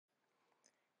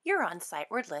You're on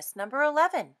sight word list number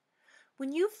 11.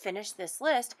 When you finish this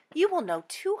list, you will know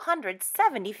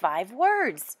 275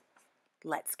 words.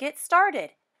 Let's get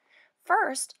started.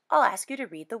 First, I'll ask you to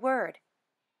read the word.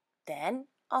 Then,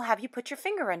 I'll have you put your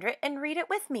finger under it and read it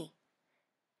with me.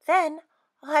 Then,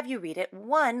 I'll have you read it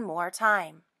one more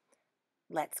time.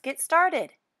 Let's get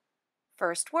started.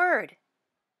 First word.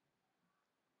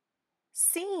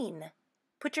 Seen.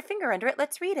 Put your finger under it.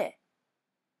 Let's read it.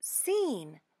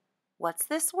 Seen. What's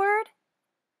this word?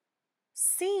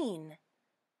 Seen.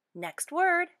 Next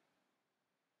word.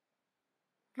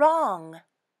 Wrong.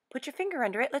 Put your finger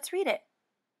under it. Let's read it.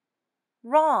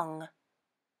 Wrong.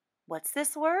 What's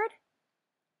this word?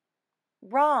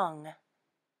 Wrong.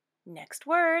 Next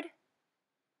word.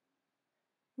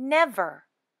 Never.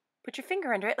 Put your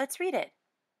finger under it. Let's read it.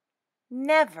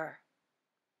 Never.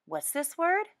 What's this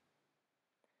word?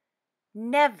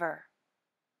 Never.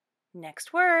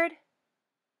 Next word.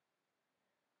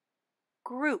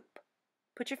 Group.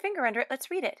 Put your finger under it.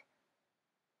 Let's read it.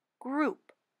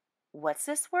 Group. What's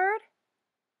this word?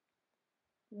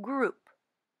 Group.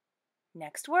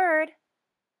 Next word.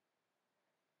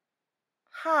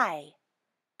 High.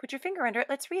 Put your finger under it.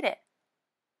 Let's read it.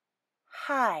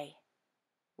 High.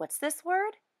 What's this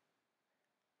word?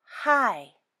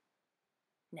 High.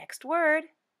 Next word.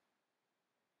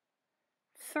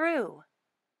 Through.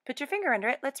 Put your finger under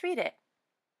it. Let's read it.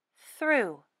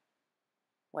 Through.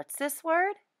 What's this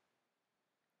word?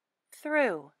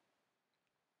 Through.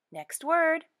 Next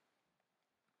word.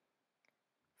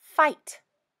 Fight.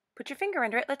 Put your finger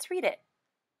under it. Let's read it.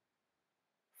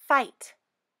 Fight.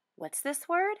 What's this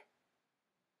word?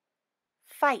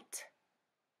 Fight.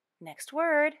 Next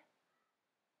word.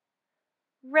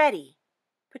 Ready.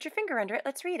 Put your finger under it.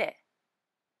 Let's read it.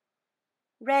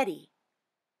 Ready.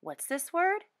 What's this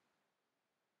word?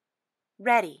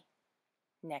 Ready.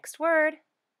 Next word.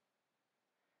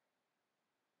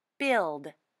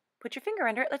 Build. Put your finger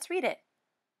under it. Let's read it.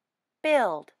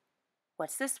 Build.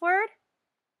 What's this word?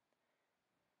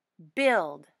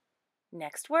 Build.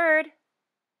 Next word.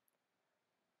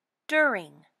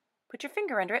 During. Put your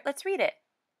finger under it. Let's read it.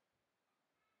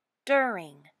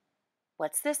 During.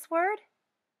 What's this word?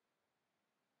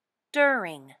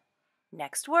 During.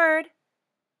 Next word.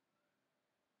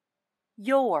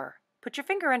 Your. Put your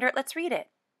finger under it. Let's read it.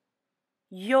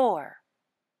 Your.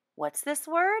 What's this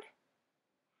word?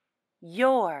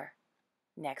 Your.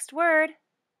 Next word.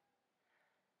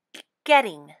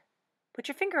 Getting. Put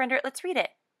your finger under it. Let's read it.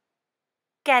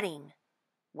 Getting.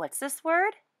 What's this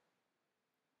word?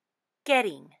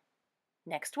 Getting.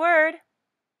 Next word.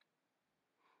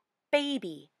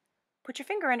 Baby. Put your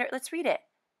finger under it. Let's read it.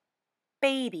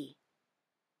 Baby.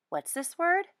 What's this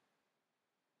word?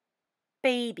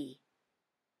 Baby.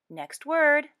 Next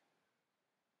word.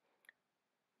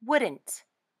 Wouldn't.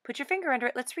 Put your finger under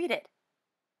it. Let's read it.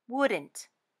 Wouldn't.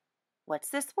 What's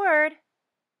this word?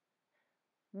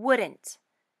 Wouldn't.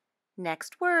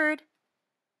 Next word.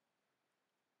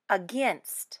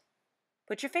 Against.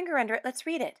 Put your finger under it. Let's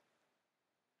read it.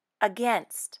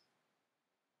 Against.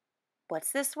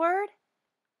 What's this word?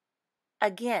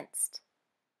 Against.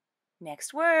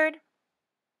 Next word.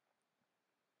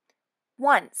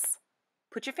 Once.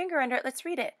 Put your finger under it. Let's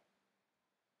read it.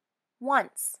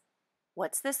 Once.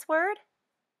 What's this word?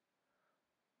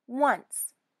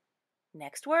 Once.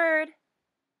 Next word.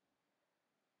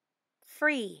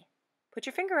 Free. Put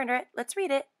your finger under it. Let's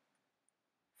read it.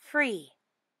 Free.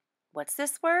 What's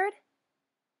this word?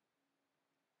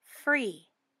 Free.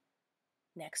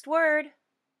 Next word.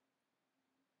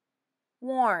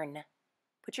 Worn.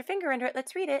 Put your finger under it.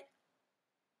 Let's read it.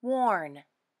 Worn.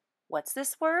 What's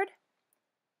this word?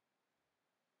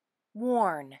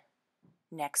 Worn.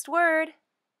 Next word.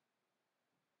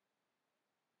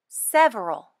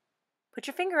 Several. Put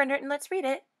your finger under it and let's read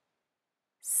it.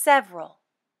 Several.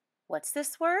 What's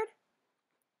this word?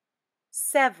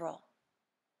 Several.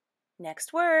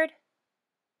 Next word.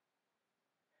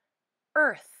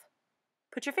 Earth.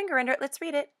 Put your finger under it. Let's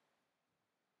read it.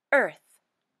 Earth.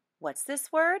 What's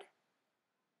this word?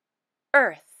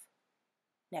 Earth.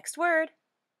 Next word.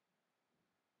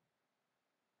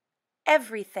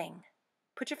 Everything.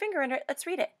 Put your finger under it. Let's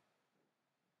read it.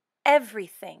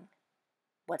 Everything.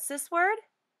 What's this word?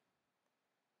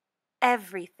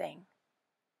 Everything.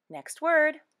 Next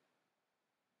word.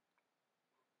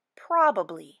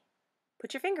 Probably.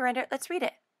 Put your finger under it. Let's read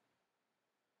it.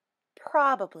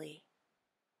 Probably.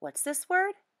 What's this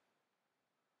word?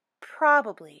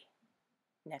 Probably.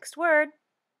 Next word.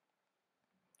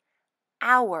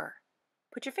 Hour.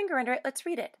 Put your finger under it. Let's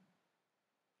read it.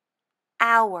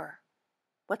 Hour.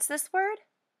 What's this word?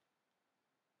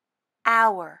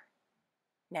 Hour.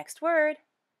 Next word.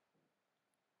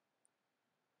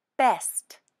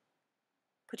 Best.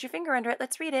 Put your finger under it.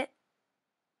 Let's read it.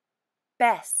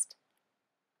 Best.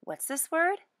 What's this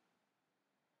word?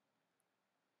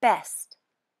 Best.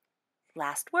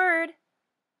 Last word.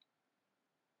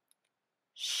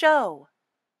 Show.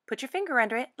 Put your finger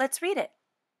under it. Let's read it.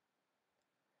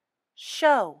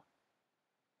 Show.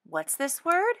 What's this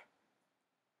word?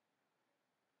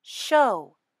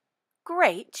 Show.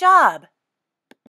 Great job!